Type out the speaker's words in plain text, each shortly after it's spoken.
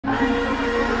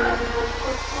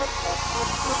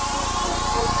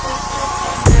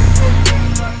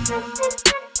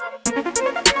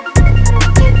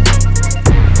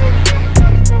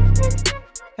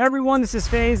everyone, this is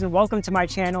Faiz and welcome to my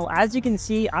channel. As you can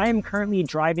see, I am currently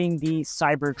driving the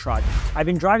Cybertruck. I've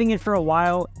been driving it for a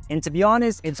while, and to be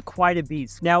honest, it's quite a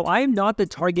beast. Now, I am not the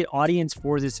target audience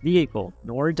for this vehicle,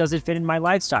 nor does it fit in my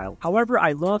lifestyle. However,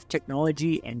 I love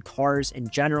technology and cars in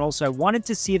general, so I wanted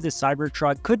to see if the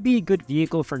Cybertruck could be a good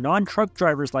vehicle for non-truck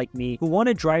drivers like me who want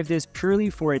to drive this purely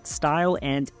for its style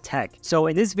and tech. So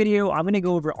in this video, I'm going to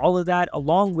go over all of that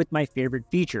along with my favorite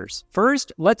features.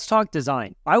 First, let's talk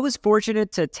design. I was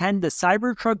fortunate to attend the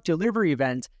Cybertruck delivery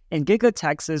event in Giga,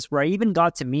 Texas, where I even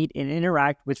got to meet and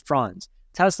interact with Franz,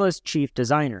 Tesla's chief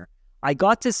designer. I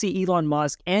got to see Elon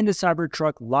Musk and the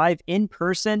Cybertruck live in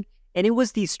person, and it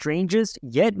was the strangest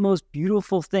yet most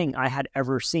beautiful thing I had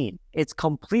ever seen. It's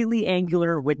completely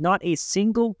angular with not a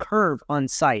single curve on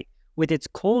site, with its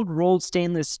cold-rolled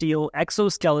stainless steel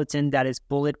exoskeleton that is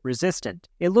bullet resistant.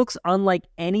 It looks unlike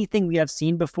anything we have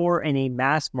seen before in a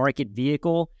mass-market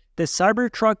vehicle. The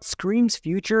Cybertruck screams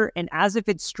future and as if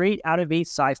it's straight out of a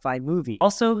sci-fi movie.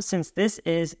 Also, since this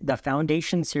is the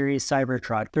Foundation Series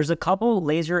Cybertruck, there's a couple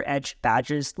laser-etched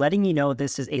badges letting you know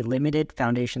this is a limited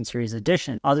Foundation Series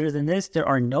edition. Other than this, there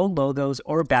are no logos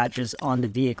or badges on the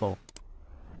vehicle.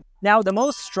 Now, the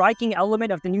most striking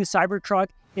element of the new Cybertruck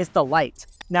is the light.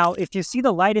 Now, if you see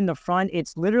the light in the front,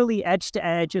 it's literally edge to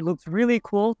edge. It looks really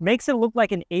cool. Makes it look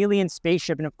like an alien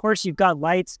spaceship. And of course, you've got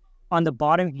lights on the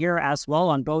bottom here as well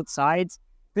on both sides.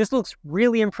 This looks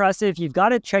really impressive. You've got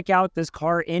to check out this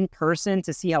car in person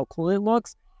to see how cool it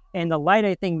looks. And the light,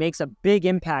 I think, makes a big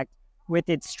impact with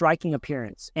its striking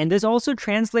appearance. And this also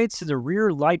translates to the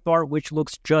rear light bar, which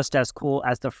looks just as cool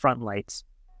as the front lights.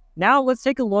 Now, let's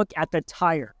take a look at the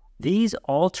tire. These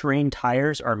all-terrain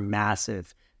tires are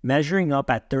massive, measuring up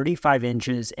at 35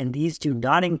 inches, and these do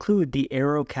not include the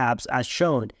aero caps as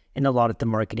shown in a lot of the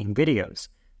marketing videos.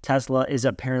 Tesla is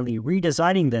apparently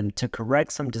redesigning them to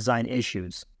correct some design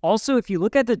issues. Also, if you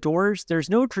look at the doors, there's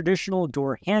no traditional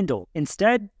door handle.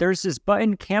 Instead, there's this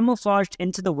button camouflaged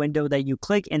into the window that you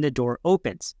click and the door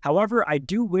opens. However, I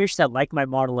do wish that, like my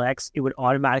Model X, it would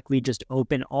automatically just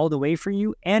open all the way for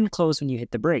you and close when you hit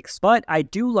the brakes. But I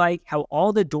do like how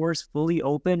all the doors fully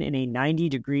open in a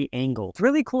 90-degree angle. What's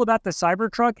really cool about the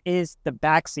Cybertruck is the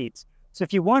back seats. So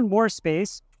if you want more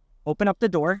space, open up the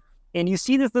door. And you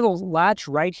see this little latch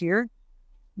right here.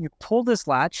 You pull this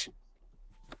latch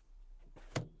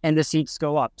and the seats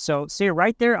go up. So see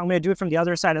right there, I'm going to do it from the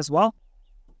other side as well.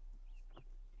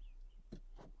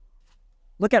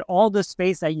 Look at all the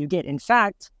space that you get. In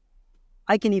fact,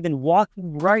 I can even walk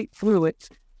right through it.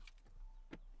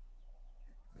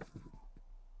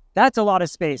 That's a lot of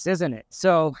space, isn't it?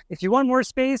 So if you want more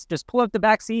space, just pull up the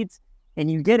back seats and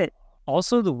you get it.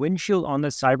 Also, the windshield on the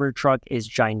Cybertruck is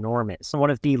ginormous, one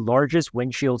of the largest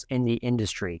windshields in the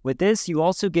industry. With this, you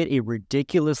also get a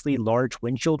ridiculously large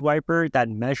windshield wiper that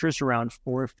measures around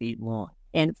 4 feet long.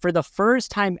 And for the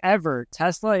first time ever,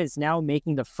 Tesla is now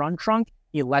making the front trunk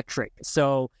electric.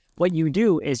 So what you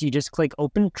do is you just click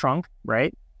open trunk,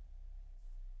 right?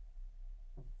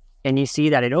 And you see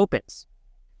that it opens.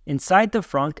 Inside the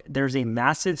front, there's a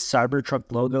massive Cybertruck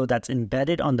logo that's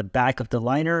embedded on the back of the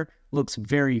liner. Looks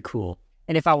very cool.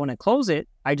 And if I want to close it,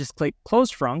 I just click close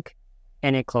trunk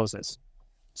and it closes.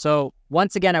 So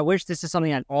once again, I wish this is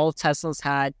something that all Teslas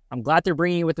had. I'm glad they're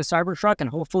bringing it with the Cybertruck, and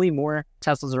hopefully more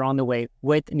Teslas are on the way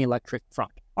with an electric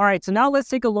front. All right, so now let's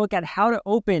take a look at how to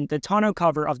open the tonneau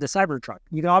cover of the Cybertruck.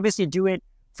 You can obviously do it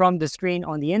from the screen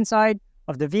on the inside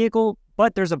of the vehicle,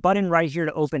 but there's a button right here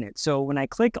to open it. So when I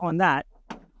click on that,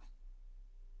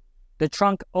 the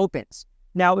trunk opens.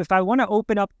 Now, if I want to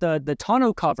open up the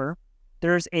tonneau cover,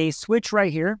 there's a switch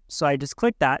right here. So I just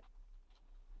click that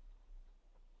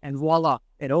and voila,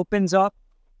 it opens up.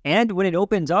 And when it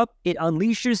opens up, it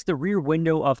unleashes the rear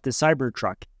window of the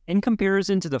Cybertruck. In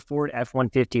comparison to the Ford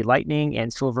F-150 Lightning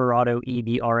and Silverado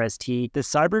EV RST, the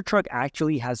Cybertruck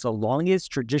actually has the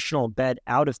longest traditional bed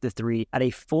out of the three at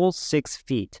a full 6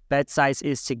 feet. Bed size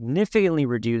is significantly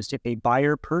reduced if a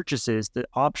buyer purchases the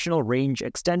optional range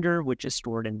extender, which is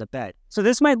stored in the bed. So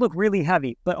this might look really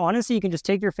heavy, but honestly, you can just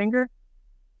take your finger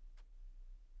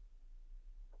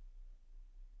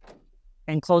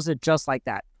and close it just like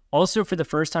that. Also, for the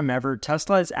first time ever,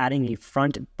 Tesla is adding a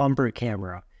front bumper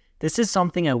camera. This is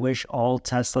something I wish all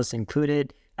Teslas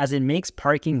included, as it makes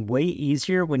parking way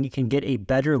easier when you can get a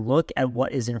better look at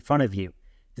what is in front of you.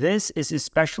 This is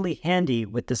especially handy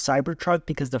with the Cybertruck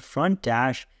because the front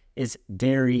dash is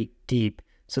very deep,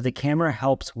 so the camera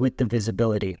helps with the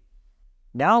visibility.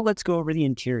 Now let's go over the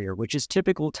interior, which is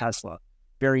typical Tesla.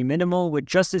 Very minimal with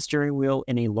just a steering wheel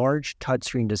and a large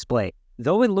touchscreen display.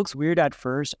 Though it looks weird at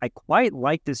first, I quite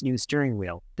like this new steering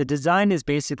wheel. The design is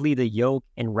basically the yoke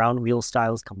and round wheel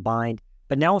styles combined,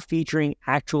 but now featuring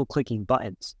actual clicking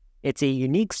buttons. It's a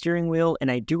unique steering wheel,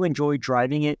 and I do enjoy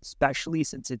driving it, especially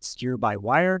since it's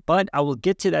steer-by-wire, but I will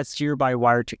get to that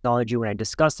steer-by-wire technology when I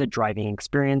discuss the driving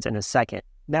experience in a second.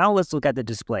 Now let's look at the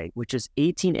display, which is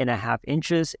 18.5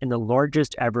 inches and the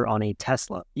largest ever on a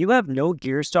Tesla. You have no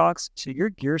gear stalks, so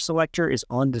your gear selector is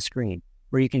on the screen,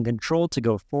 where you can control to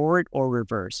go forward or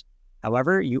reverse.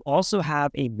 However, you also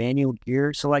have a manual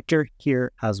gear selector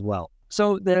here as well.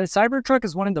 So the Cybertruck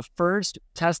is one of the first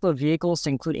Tesla vehicles to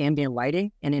include ambient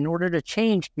lighting. And in order to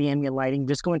change the ambient lighting,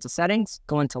 just go into settings,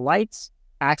 go into lights,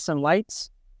 accent lights,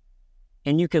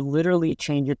 and you can literally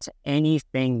change it to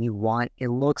anything you want. It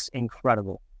looks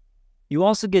incredible. You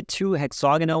also get 2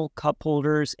 hexagonal cup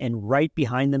holders, and right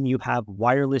behind them, you have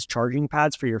wireless charging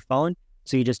pads for your phone.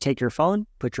 So you just take your phone,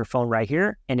 put your phone right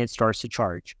here, and it starts to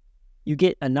charge. You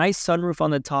get a nice sunroof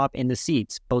on the top, and the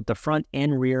seats, both the front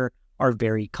and rear, are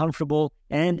very comfortable,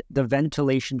 and the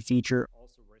ventilation feature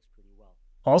also works pretty well.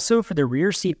 Also, for the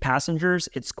rear seat passengers,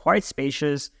 it's quite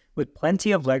spacious with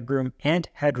plenty of legroom and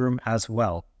headroom as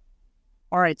well.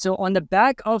 All right, so on the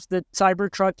back of the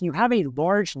Cybertruck, you have a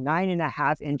large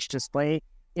 9.5-inch display.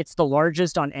 It's the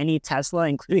largest on any Tesla,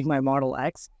 including my Model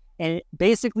X. And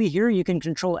basically here you can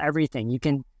control everything. You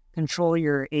can control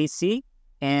your AC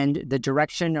and the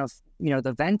direction of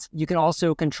the vent. You can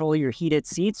also control your heated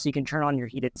seats. So you can turn on your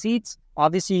heated seats.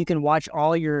 Obviously, you can watch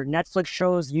all your Netflix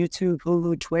shows, YouTube,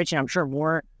 Hulu, Twitch, and I'm sure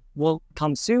more will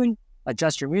come soon.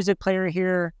 Adjust your music player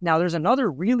here. Now, there's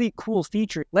another really cool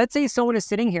feature. Let's say someone is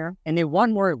sitting here and they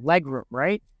want more legroom,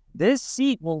 right? This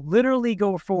seat will literally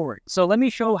go forward. So let me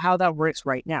show how that works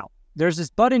right now. There's this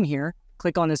button here.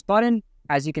 Click on this button.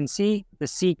 As you can see, the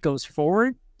seat goes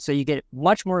forward. So you get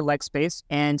much more leg space.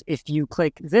 And if you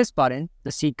click this button,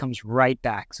 the seat comes right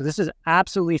back. So this is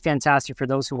absolutely fantastic for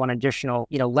those who want additional,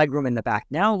 legroom in the back.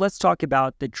 Now let's talk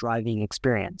about the driving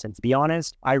experience. And to be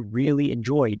honest, I really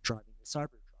enjoyed driving the Cybertruck.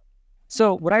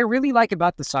 So what I really like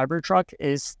about the Cybertruck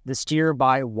is the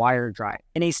steer-by-wire drive.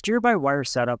 In a steer-by-wire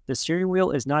setup, the steering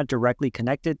wheel is not directly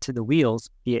connected to the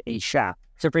wheels via a shaft.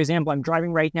 So for example, I'm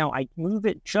driving right now, I move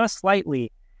it just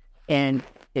slightly and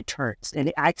it turns. And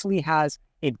it actually has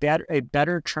a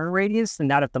better turn radius than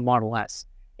that of the Model S.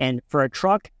 And for a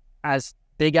truck as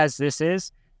big as this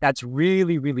is, that's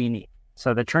really, really neat.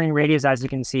 So the turning radius, as you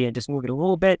can see, I just move it a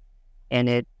little bit and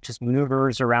it just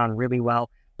maneuvers around really well.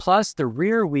 Plus the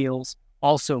rear wheels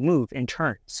also move and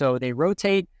turn. So they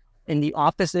rotate in the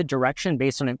opposite direction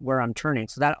based on where I'm turning.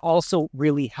 So that also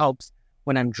really helps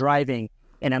when I'm driving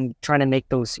and I'm trying to make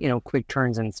those, quick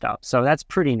turns and stuff. So that's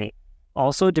pretty neat.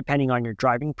 Also, depending on your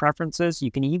driving preferences, you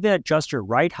can even adjust your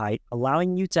ride height,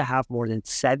 allowing you to have more than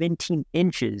 17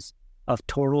 inches of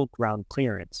total ground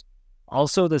clearance.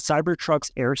 Also, the Cybertruck's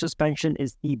air suspension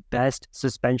is the best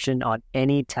suspension on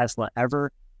any Tesla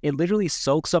ever. It literally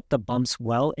soaks up the bumps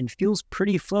well and feels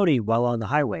pretty floaty while on the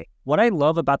highway. What I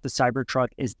love about the Cybertruck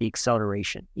is the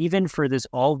acceleration. Even for this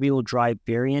all-wheel drive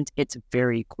variant, it's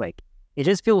very quick. It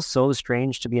just feels so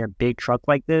strange to be in a big truck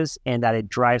like this and that it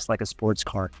drives like a sports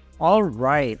car. All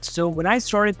right, so when I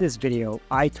started this video,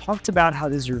 I talked about how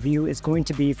this review is going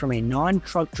to be from a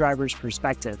non-truck driver's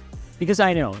perspective, because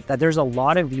I know that there's a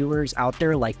lot of viewers out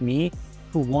there like me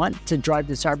who want to drive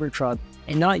the Cybertruck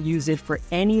and not use it for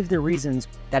any of the reasons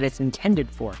that it's intended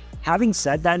for. Having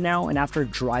said that now, and after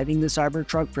driving the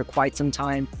Cybertruck for quite some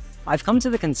time, I've come to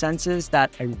the consensus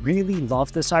that I really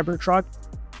love the Cybertruck,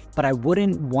 but I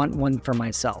wouldn't want one for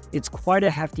myself. It's quite a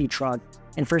hefty truck,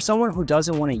 and for someone who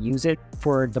doesn't want to use it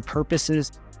for the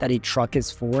purposes that a truck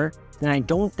is for, then I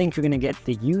don't think you're going to get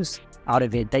the use out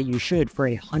of it that you should for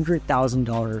a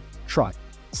 $100,000 truck.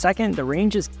 Second, the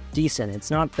range is decent.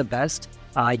 It's not the best.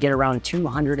 I get around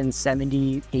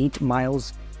 278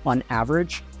 miles on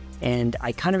average, and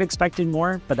I kind of expected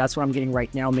more, but that's what I'm getting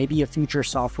right now. Maybe a future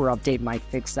software update might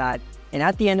fix that. And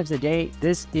at the end of the day,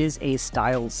 this is a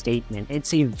style statement.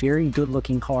 It's a very good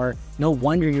looking car. No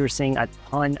wonder you're seeing a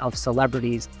ton of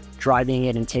celebrities driving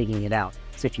it and taking it out.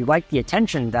 So if you like the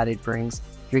attention that it brings,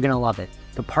 you're gonna love it.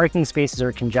 The parking spaces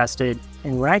are congested.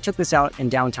 And when I took this out in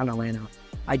downtown Atlanta,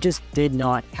 I just did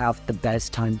not have the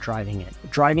best time driving it.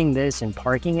 Driving this and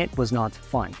parking it was not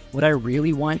fun. What I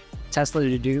really want Tesla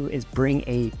to do is bring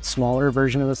a smaller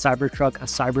version of the Cybertruck, a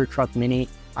Cybertruck Mini.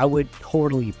 I would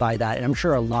totally buy that, and I'm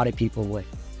sure a lot of people would.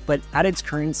 But at its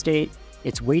current state,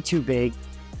 it's way too big,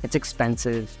 it's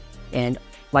expensive, and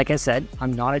like I said,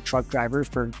 I'm not a truck driver.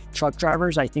 For truck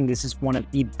drivers, I think this is one of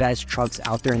the best trucks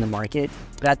out there in the market.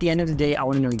 But at the end of the day, I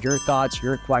want to know your thoughts,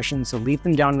 your questions, so leave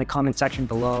them down in the comment section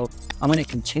below. I'm going to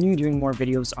continue doing more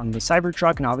videos on the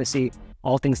Cybertruck and obviously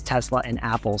all things Tesla and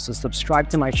Apple. So subscribe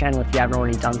to my channel if you haven't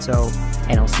already done so,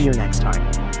 and I'll see you next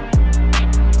time.